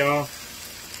 90% of y'all,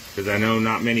 because I know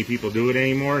not many people do it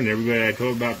anymore, and everybody I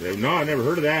told about, no, I never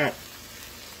heard of that.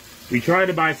 We tried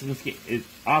to buy some, it's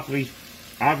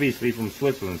obviously from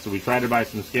Switzerland, so we tried to buy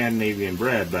some Scandinavian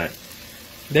bread, but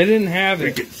they didn't have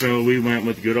it. So we went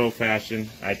with good old-fashioned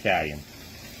Italian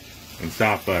and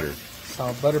soft butter.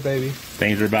 Soft butter, baby.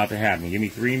 Things are about to happen. Give me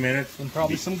 3 minutes. And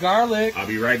probably some garlic. I'll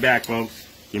be right back, folks.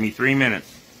 Give me 3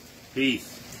 minutes. Peace.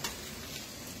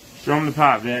 Show them the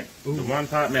pot, Vic. Ooh. The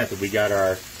one-pot method. We got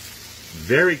our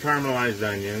very caramelized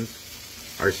onions,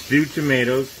 our stewed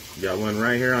tomatoes. We got one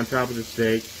right here on top of the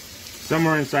steak.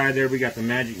 Somewhere inside there, we got the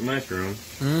magic mushroom.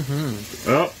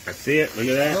 Oh, I see it. Look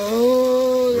at that.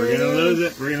 Oh, we're gonna lose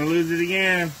it. We're gonna lose it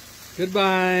again.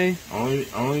 Goodbye.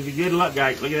 Only the good luck,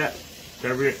 guys. Look at that.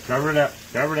 Cover it. Cover it up.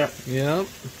 Cover it up. Yep.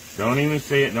 Don't even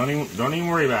see it. Don't even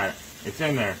worry about it. It's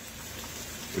in there.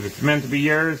 If it's meant to be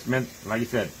yours, like I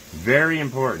said, very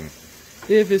important.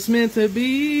 If it's meant to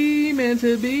be, Put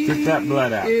that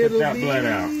blood out. Put that blood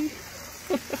out.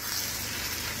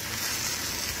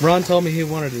 Ron told me he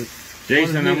wanted it.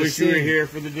 Jason, I wish you were here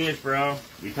for the dish, bro.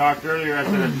 We talked earlier. I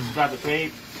said I just got the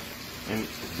tape. And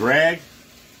Greg,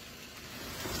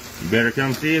 you better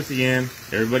come see us again.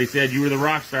 Everybody said you were the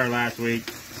rock star last week.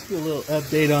 Let's do a little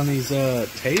update on these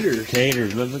taters.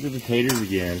 Taters. Let's look at the taters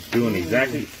again. It's doing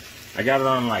exactly. I got it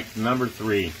on like number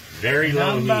 3. Very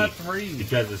low heat. 3.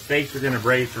 Because the steaks are going to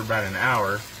braise for about an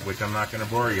hour, which I'm not going to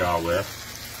bore y'all with.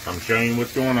 I'm showing you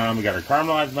what's going on. We got our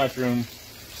caramelized mushrooms,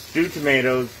 stewed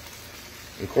tomatoes,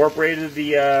 incorporated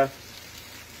the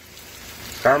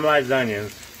caramelized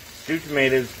onions, stewed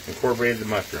tomatoes, incorporated the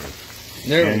mushrooms.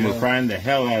 And we're frying the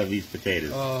hell out of these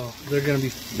potatoes. Oh,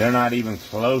 they're not even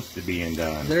close to being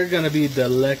done. They're gonna be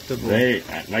delectable. Like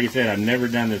I said, I've never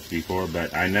done this before,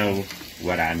 but I know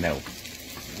what I know.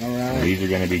 All right. And these are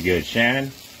gonna be good.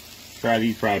 Shannon, try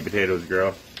these fried potatoes,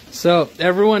 girl. So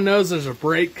everyone knows there's a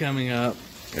break coming up.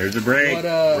 There's a break.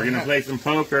 We're gonna play some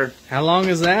poker. How long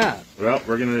is that? Well,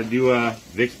 we're gonna do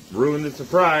Vic ruined the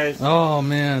surprise. Oh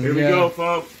man. Here we go,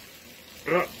 folks.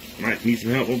 Oh, might need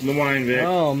some help opening the wine, Vic.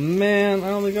 Oh man,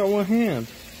 I only got one hand.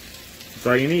 That's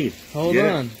all you need. Hold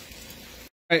on.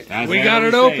 All right, we got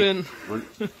it open.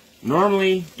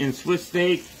 Normally in Swiss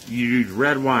steak, you use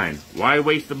red wine. Why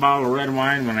waste a bottle of red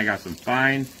wine when I got some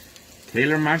fine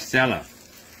Taylor Marcella?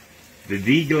 The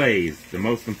deglaze, the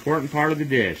most important part of the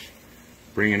dish.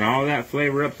 Bringing all that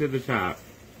flavor up to the top.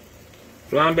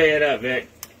 Flambe it up, Vic.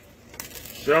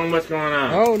 Show them what's going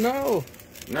on. Oh, no.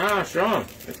 No, show them.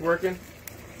 It's working.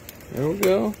 There we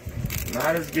go.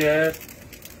 Not as good.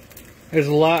 There's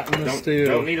a lot in the stew.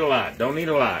 Don't need a lot. Don't need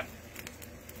a lot.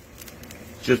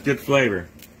 Just good flavor.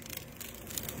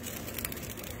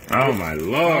 Oh, my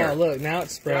Lord. Oh, look. Now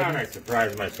it's spreading. God, I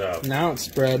surprised myself. Now it's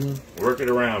spreading. Work it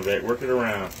around, Vic. Work it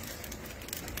around.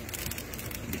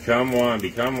 Become one.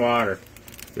 Become water.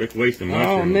 Vic wasting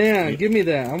mushrooms. Oh, man. Give me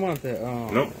that. I want that. Oh.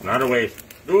 Nope. Not a waste.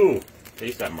 Ooh.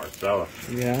 Taste that Marcella.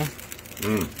 Yeah.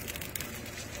 Mmm.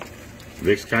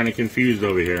 Vic's kind of confused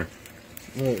over here.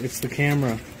 Look, it's the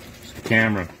camera. It's the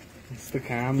camera. It's the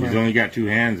camera. He's only got 2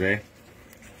 hands, eh?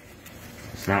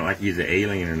 It's not like he's an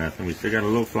alien or nothing. We still got a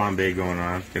little flambe going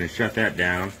on. Gonna shut that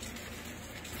down.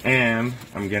 And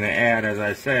I'm gonna add, as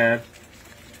I said,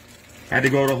 had to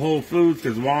go to Whole Foods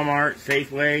because Walmart,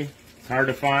 Safeway, it's hard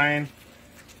to find.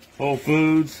 Whole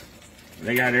Foods,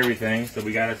 they got everything. So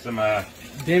we got some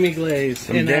demi-glaze.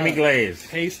 Some demi-glaze.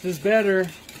 Paste is better.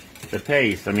 The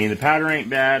paste. I mean, the powder ain't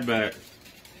bad, but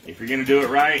if you're gonna do it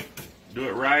right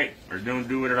or don't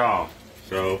do it at all.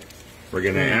 So we're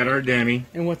gonna add our demi.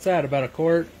 And what's that? About a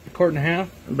quart and a half?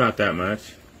 About that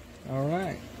much. All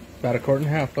right. About a quart and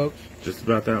a half, folks. Just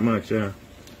about that much, yeah.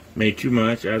 Made too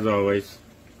much, as always.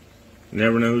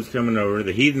 Never know who's coming over.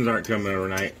 The heathens aren't coming over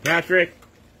tonight. Patrick,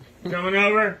 coming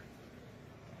over?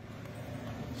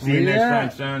 See you next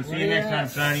time, son. See you next time,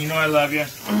 son. You know I love you.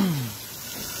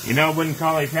 You know I wouldn't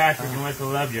call you Patrick unless I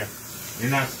loved you.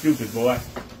 You're not stupid, boy.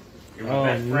 You're my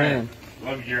best friend.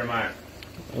 Love you, Jeremiah.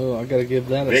 Oh, I gotta give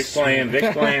that a Vic's playing,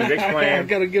 Vic's playing, Vic's playing. I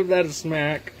gotta give that a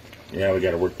smack. Yeah, we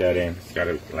gotta work that in. It's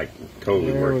gotta, like,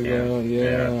 totally work in. There we go,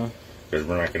 yeah. Because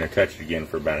we're not gonna touch it again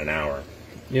for about an hour.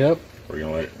 Yep. We're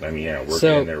gonna let it, work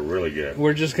in there really good.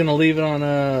 We're just gonna leave it on,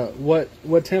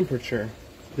 what temperature?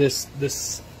 This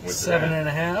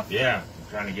 7.5? Yeah, I'm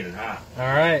trying to get it hot. All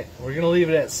right, we're gonna leave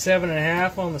it at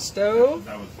 7.5 on the stove.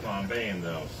 That was flambeing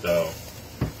though, so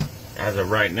as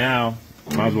of right now,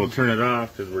 might as well turn it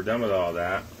off because we're done with all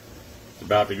that. It's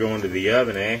about to go into the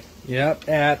oven, eh? Yep,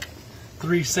 at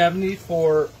 370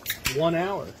 for 1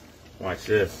 hour. Watch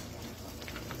this.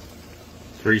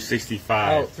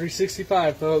 365. Oh,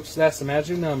 365, folks. That's the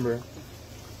magic number.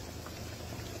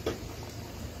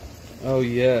 Oh,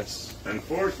 yes.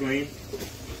 Unfortunately,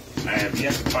 I have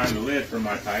yet to find the lid for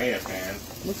my paella pan.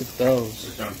 Look at those.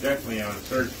 Which I'm definitely on a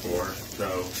search for.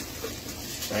 So,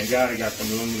 thank God I got some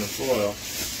aluminum foil.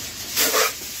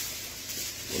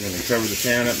 We're going to cover the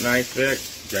pan up nice thick.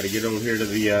 Got to get over here to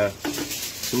the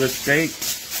flip steak.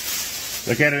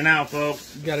 Look at it now,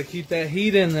 folks. You got to keep that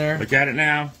heat in there. Look at it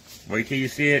now. Wait till you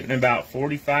see it in about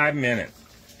 45 minutes.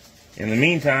 In the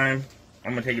meantime,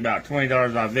 I'm going to take about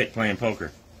 $20 off Vic playing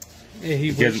poker. Yeah,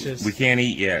 he wishes. We can't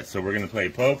eat yet, so we're going to play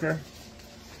poker.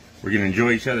 We're going to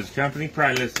enjoy each other's company,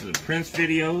 probably listen to Prince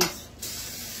videos,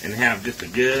 and have just a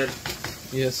good,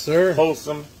 yes, sir,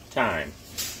 wholesome time.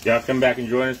 Y'all come back and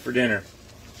join us for dinner.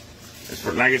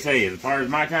 Like I say, as far as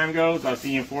my time goes, I'll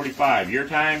see you in 45. Your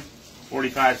time,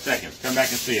 45 seconds. Come back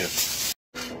and see us.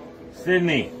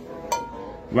 Sydney.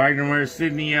 Wagner, where's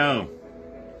Sydney O?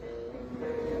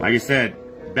 Like I said,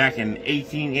 back in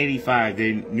 1885,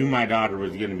 they knew my daughter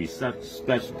was going to be such a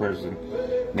special person,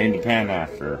 named the pan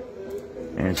after her.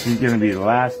 And she's going to be the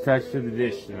last touch to the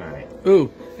dish tonight. Ooh,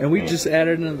 and we just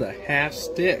added another half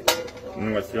stick.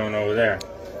 And what's going over there?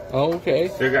 Oh, okay.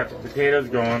 Still got the potatoes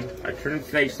going. I turned the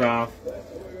steaks off.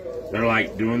 They're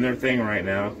like doing their thing right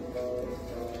now.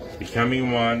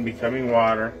 Becoming one, becoming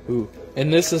water. Ooh,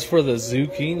 and this is for the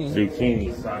zucchini.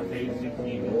 Zucchini, sauteed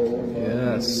zucchini.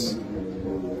 Yes.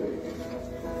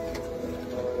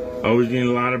 Always need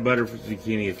a lot of butter for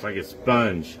zucchini. It's like a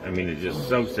sponge. I mean, it just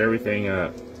soaks everything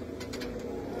up.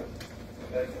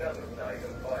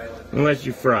 Unless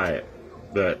you fry it.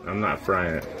 But I'm not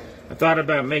frying it. I thought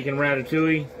about making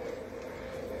ratatouille,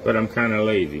 but I'm kind of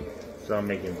lazy. So I'm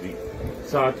making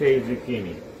sauteed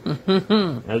zucchini.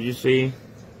 As you see,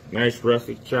 nice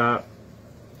rustic chop.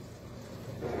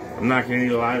 I'm not going to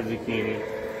eat a lot of zucchini.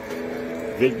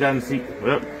 Vic doesn't see...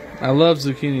 Well, I love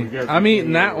zucchini. I'm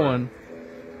eating that one.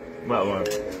 What one?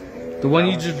 The one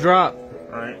you just dropped.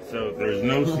 Alright, so there's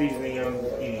no seasoning on the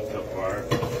zucchini so far.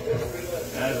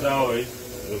 As always,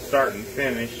 we'll start and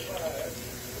finish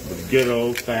with good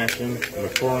old-fashioned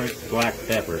McCormick's black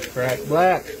pepper. Cracked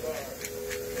black.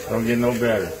 Don't get no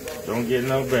better. Don't get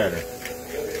no better.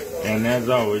 And as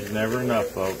always, never enough,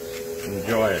 folks.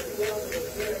 Enjoy it.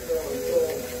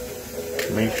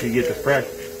 Make sure you get the fresh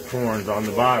corns on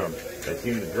the bottom. They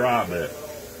seem to drop it.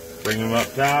 Bring them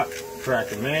up top. Crack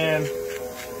them in.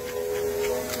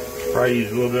 Probably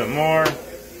use a little bit more.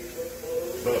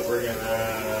 But we're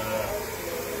gonna...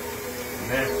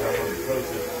 Next, I'm gonna cook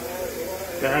this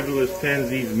fabulous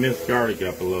Penzeys minced garlic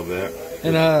up a little bit.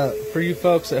 And for you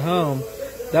folks at home,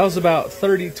 that was about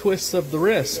 30 twists of the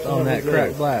wrist on that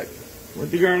cracked black. Where'd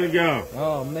the garlic go?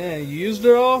 Oh man, you used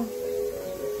it all?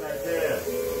 Right there.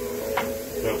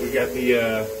 So we got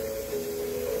the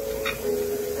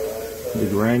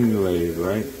granulated,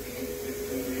 right?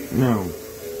 No.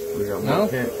 We got more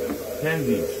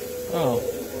Penzeys. Oh.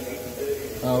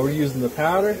 Oh, we're using the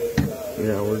powder?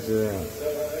 Yeah, where's it at?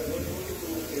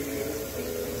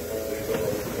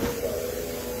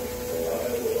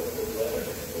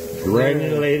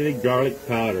 Granulated garlic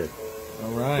powder.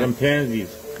 Alright. From Penzeys.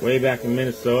 Way back in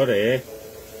Minnesota, eh?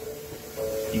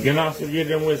 You can also get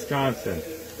it in Wisconsin.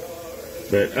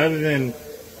 But other than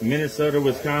Minnesota,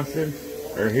 Wisconsin,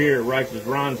 or here at Righteous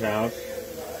Ron's house,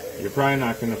 you're probably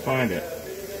not going to find it.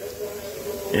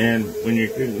 And when you're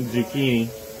cooking zucchini,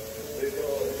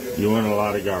 you want a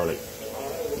lot of garlic.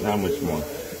 Not much more.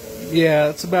 Yeah,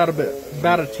 it's about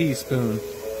a teaspoon,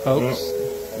 folks.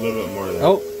 Well, a little bit more than that.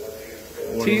 Oh,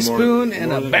 teaspoon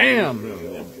and a bam.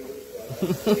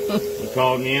 You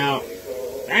called me out.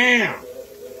 Bam!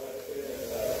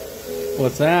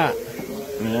 What's that?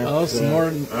 Yeah, oh, some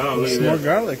more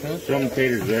garlic, huh? Some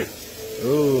taters, Vic.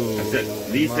 Ooh.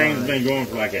 These things have been going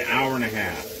for like an hour and a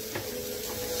half.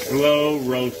 Slow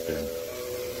roasting.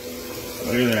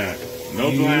 Look at that. No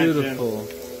Beautiful.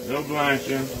 Blanching. No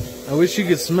blanching. I wish you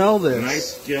could smell this.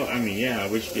 Nice skill. I mean, yeah, I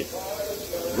wish you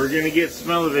could. We're going to get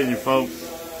smell-o-vision, folks.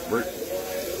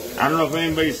 I don't know if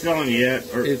anybody's selling it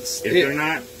yet, or if they're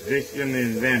not, they're going to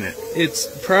invent it. It's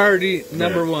priority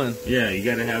number one. Yeah, you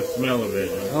got to have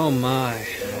smell-o-vision. Oh my.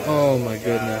 Oh my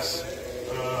goodness.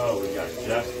 Oh, we got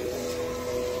justice.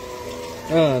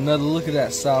 Another look at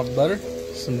that soft butter.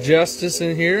 Some justice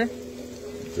in here.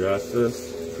 Justice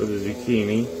for the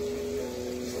zucchini.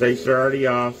 Steaks are already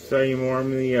off. Setting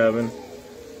warm in the oven.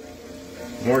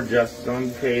 More justice on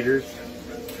the taters.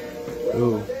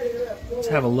 Ooh. Let's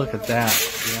have a look at that.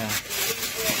 Yeah.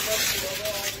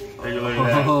 Take a look at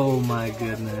that. Oh my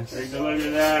goodness. Take a look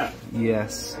at that.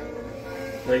 Yes.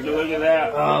 Take a look at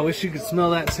that. Oh, I wish you could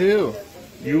smell that too.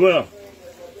 You will.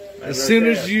 As soon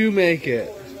as you make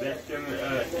it. That's going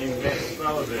to invent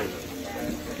television.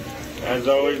 As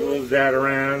always, little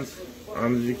Zatarains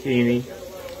on the zucchini.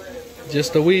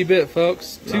 Just a wee bit,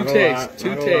 folks. Two tastes.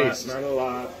 Not a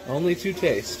lot. Only 2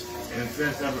 tastes. And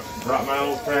since I brought my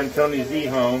old friend Tony Z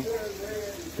home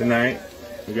tonight,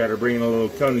 we got to bring a little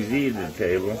Tony Z to the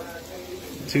table.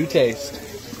 2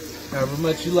 tastes. However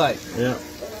much you like. Yeah.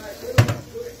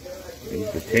 These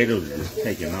potatoes are just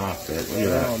taking off. Look at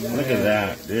that. Oh, Look at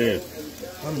that, dude.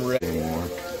 I'm ready. Anymore.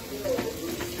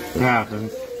 What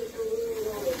happens?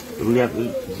 So we got the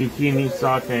zucchini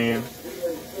sauteing,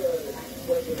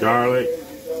 garlic,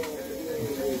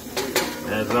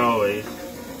 as always,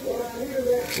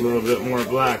 a little bit more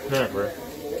black pepper.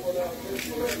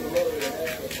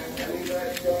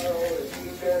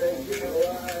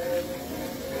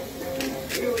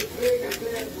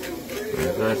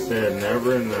 As I said,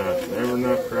 never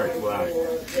enough cracked black.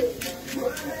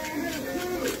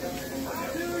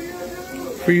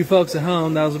 For you folks at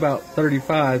home, that was about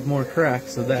 35 more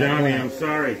cracks of that. Johnny, I'm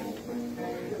sorry.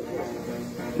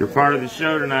 You're part of the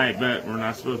show tonight, but we're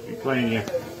not supposed to be playing you.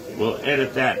 We'll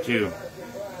edit that too.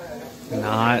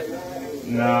 Not.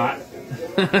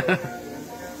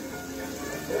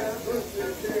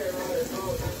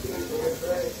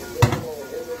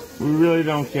 We really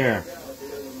don't care.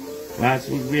 Last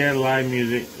week we had live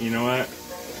music. You know what?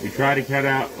 We tried to cut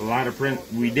out a lot of Prince.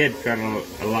 We did cut out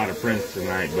a lot of Prince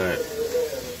tonight, but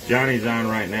Johnny's on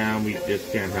right now, and we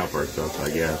just can't help ourselves, I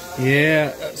guess.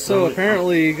 Yeah, so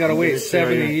apparently you gotta wait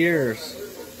 70 years.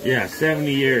 Yeah,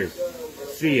 70 years.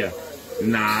 See ya.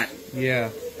 Not. Yeah.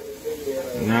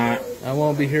 Not. I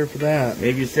won't be here for that.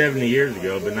 Maybe 70 years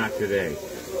ago, but not today.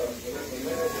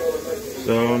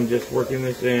 So I'm just working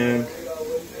this in.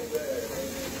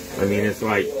 I mean, it's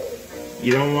like,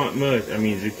 you don't want much. I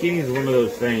mean, zucchini is one of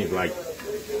those things, like...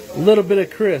 A little bit of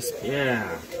crisp. Yeah,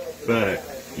 but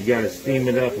you got to steam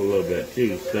it up a little bit,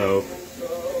 too, so...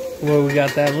 What we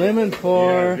got that lemon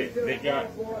for? Yeah, they got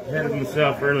ahead of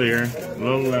themselves earlier. A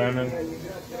little lemon.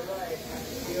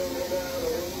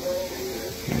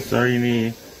 That's all you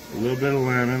need. A little bit of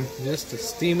lemon. Just to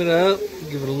steam it up,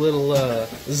 give it a little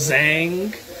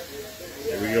zang.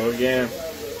 Here we go again.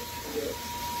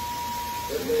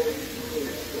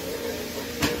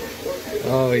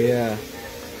 Oh yeah.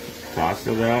 Toss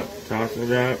it up, toss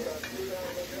it up.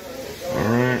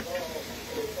 Alright.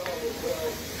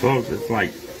 Folks, it's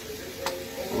like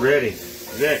ready.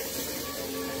 Sick.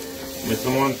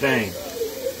 Missing one thing.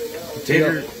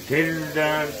 Taters are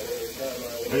done.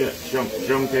 Look at that. Show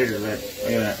them taters there.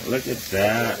 Look at that. Look at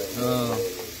that. Oh.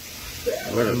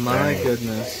 What a My thing.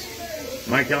 goodness.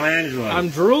 Michelangelo. I'm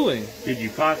drooling. Did you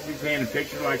possibly paint a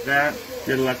picture like that?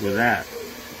 Good luck with that.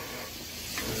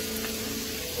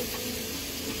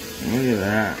 Look at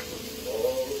that.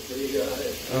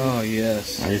 Oh,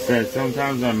 yes. Like I said,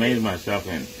 sometimes I amaze myself,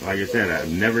 and like I said,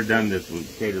 I've never done this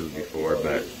with potatoes before,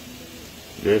 but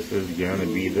this is going to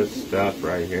be the stuff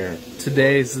right here.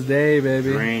 Today's the day,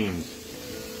 baby.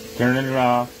 Dreams. Turning it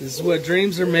off. This is what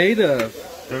dreams are made of.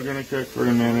 Still going to cook for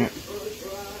a minute.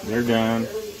 They're done.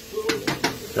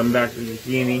 Come back to the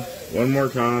zucchini. One more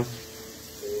toss.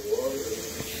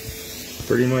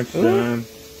 Pretty much done.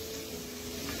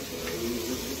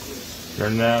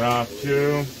 Turn that off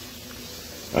too.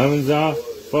 Oven's off.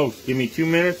 Folks, give me 2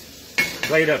 minutes.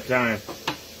 Plate up time.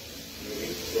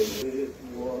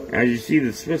 As you see,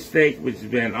 the Swiss steak, which has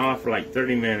been off for like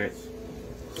 30 minutes,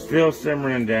 still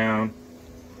simmering down.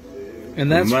 And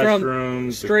that's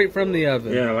mushrooms, straight from the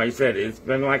oven. Yeah, like I said, it's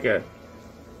been like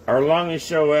our longest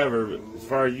show ever. As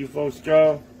far as you folks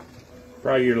go,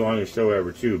 probably your longest show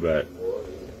ever too, but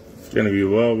it's going to be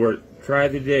well worth. Try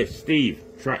the dish. Steve,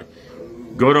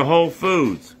 go to Whole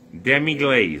Foods,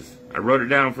 demi-glaze. I wrote it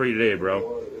down for you today,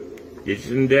 bro. Get you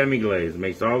some demi-glaze. It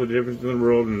makes all the difference in the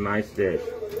world in a nice dish.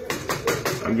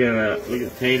 I'm gonna look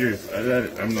at taters.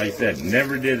 I'm like I said,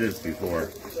 never did this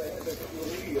before.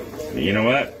 But you know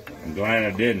what? I'm glad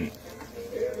I didn't.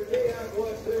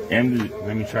 And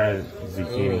let me try the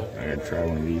zucchini. I gotta try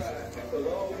one of these.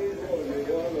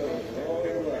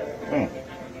 Oh.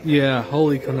 Yeah,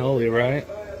 holy cannoli, right?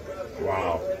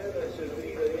 Wow.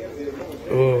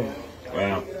 Oh.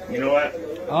 Wow. You know what?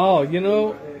 Oh, you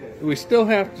know, we still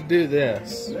have to do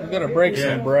this. We gotta break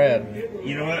some bread.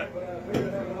 You know what?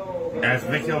 As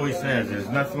Vic always says, there's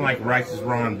nothing like rice is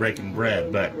wrong breaking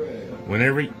bread. But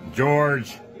whenever,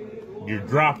 George, you're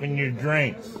dropping your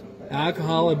drinks.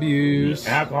 Alcohol abuse.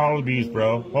 Alcohol abuse,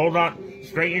 bro. Hold on.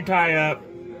 Straighten your tie up.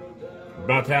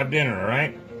 About to have dinner, all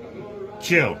right?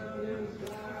 Chill.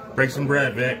 Break some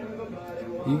bread, Vic.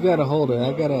 You gotta hold it.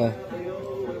 I gotta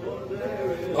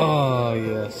Oh,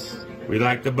 yes. We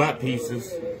like the butt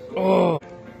pieces. Oh.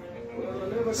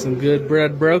 Some good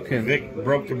bread broken. Vic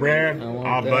broke the bread.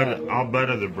 I'll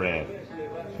butter the bread.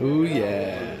 Ooh,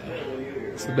 yeah.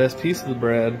 It's the best piece of the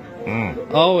bread.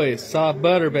 Mm. Always soft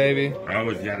butter, baby.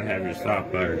 Always gotta have your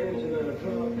soft butter.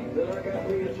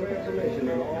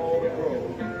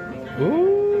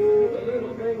 Ooh.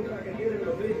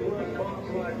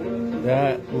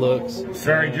 That looks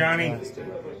Sorry, Johnny. fantastic.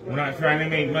 We're not trying to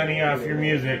make money off your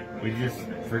music. We just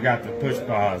forgot to push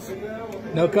pause.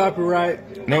 No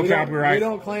copyright. No copyright. We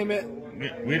don't claim it.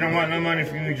 We don't want no money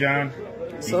from you, John.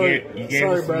 Sorry, You gave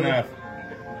sorry, us brother. enough.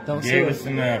 Don't You sue gave us. us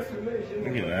enough.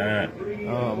 Look at that.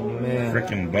 Oh, man.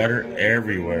 Freaking butter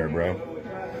everywhere, bro.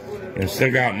 And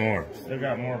still got more. Still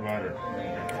got more butter.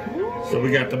 So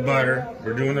we got the butter.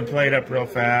 We're doing the plate up real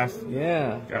fast.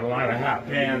 Yeah. Got a lot of hot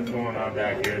pans going on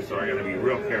back here, so I gotta be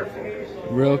real careful.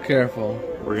 Real careful.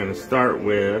 We're gonna start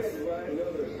with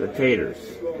the taters.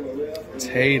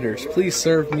 Taters. Please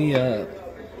serve me up.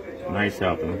 Nice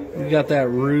helping. You got that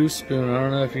roux spoon. I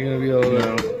don't know if you're going to be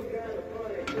able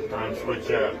to. Time to switch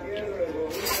up.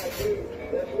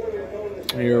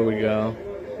 Here we go.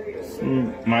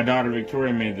 My daughter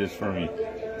Victoria made this for me.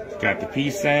 It's got the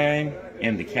peace sign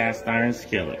and the cast iron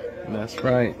skillet. That's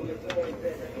right.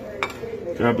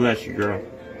 God bless you, girl.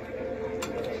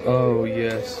 Oh,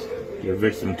 yes. Give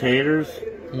Vic some taters.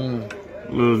 Mm.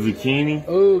 A little zucchini.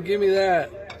 Oh, give me that.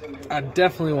 I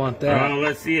definitely want that. Oh,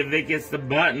 let's see if Vic gets the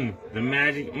button. The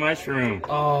magic mushroom.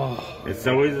 Oh, It's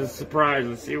always a surprise.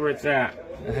 Let's see where it's at.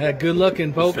 I had good luck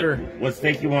in poker. What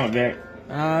steak you want, Vic?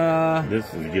 This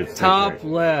is a good steak. Top right?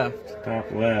 left.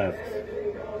 Top left.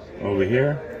 Over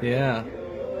here? Yeah.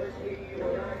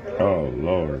 Oh,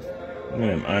 Lord. Look at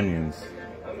them onions.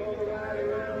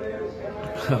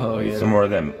 Oh, yeah. Some more of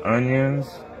them onions.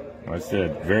 Like I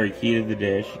said, very key to the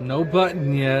dish. No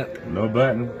button yet. No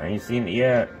button. I ain't seen it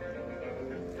yet.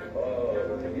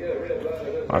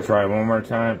 I'll try one more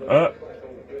time. Up.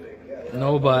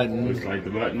 No button. Looks like the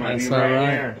button might That's be all right right.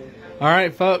 there. All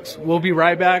right, folks. We'll be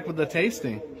right back with the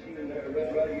tasting.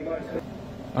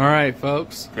 All right,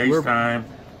 folks. Taste time.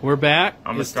 We're back.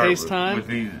 I'm gonna It's start taste with, time. with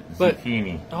these But-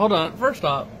 zucchini. Hold on. First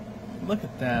off, look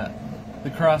at that. The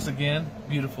cross again.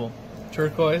 Beautiful.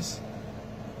 Turquoise.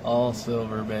 All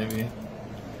silver, baby.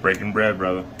 Breaking bread,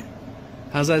 brother.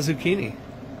 How's that zucchini?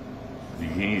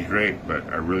 Zucchini's great, but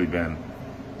I've really been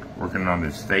working on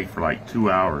this steak for like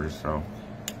 2 hours, so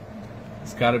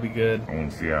It's got to be good. I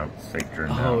want to see how the steak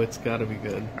turns out. Oh, it's got to be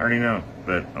good. I already know,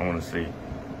 but I want to see.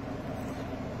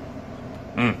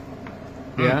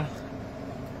 Yeah?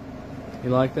 You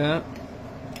like that?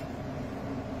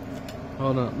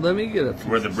 Hold on. Let me get a piece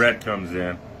Where the of- bread comes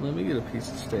in. Let me get a piece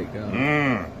of steak going.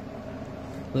 Mmm.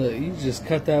 Look, you just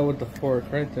cut that with the fork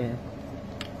right there.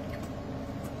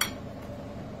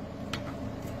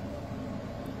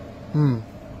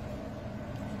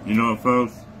 You know what,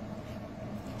 folks?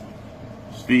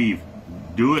 Steve,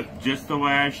 do it just the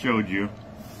way I showed you.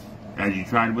 As you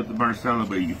tried with the Barcella,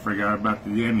 but you forgot about the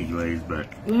demi glaze. But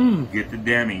get the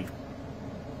demi.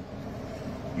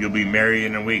 You'll be married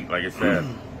in a week, like I said.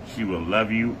 She will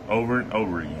love you over and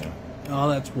over again. Oh,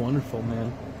 that's wonderful,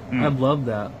 man. I love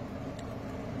that.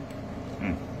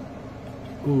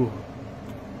 Ooh.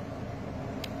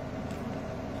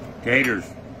 Taters.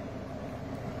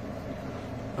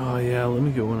 Oh, yeah, let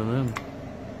me get one of them.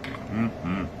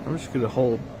 I'm just get a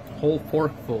whole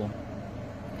fork full.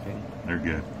 Okay. They're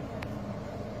good.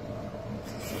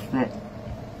 Well,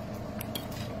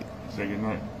 say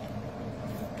goodnight.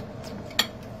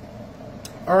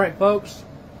 All right, folks.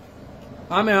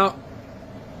 I'm out.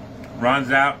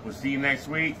 Ron's out. We'll see you next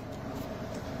week.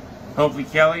 Hopefully,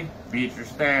 Kelly, be at your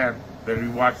stand. Better be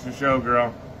watching the show,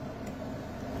 girl.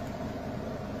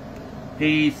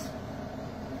 Peace.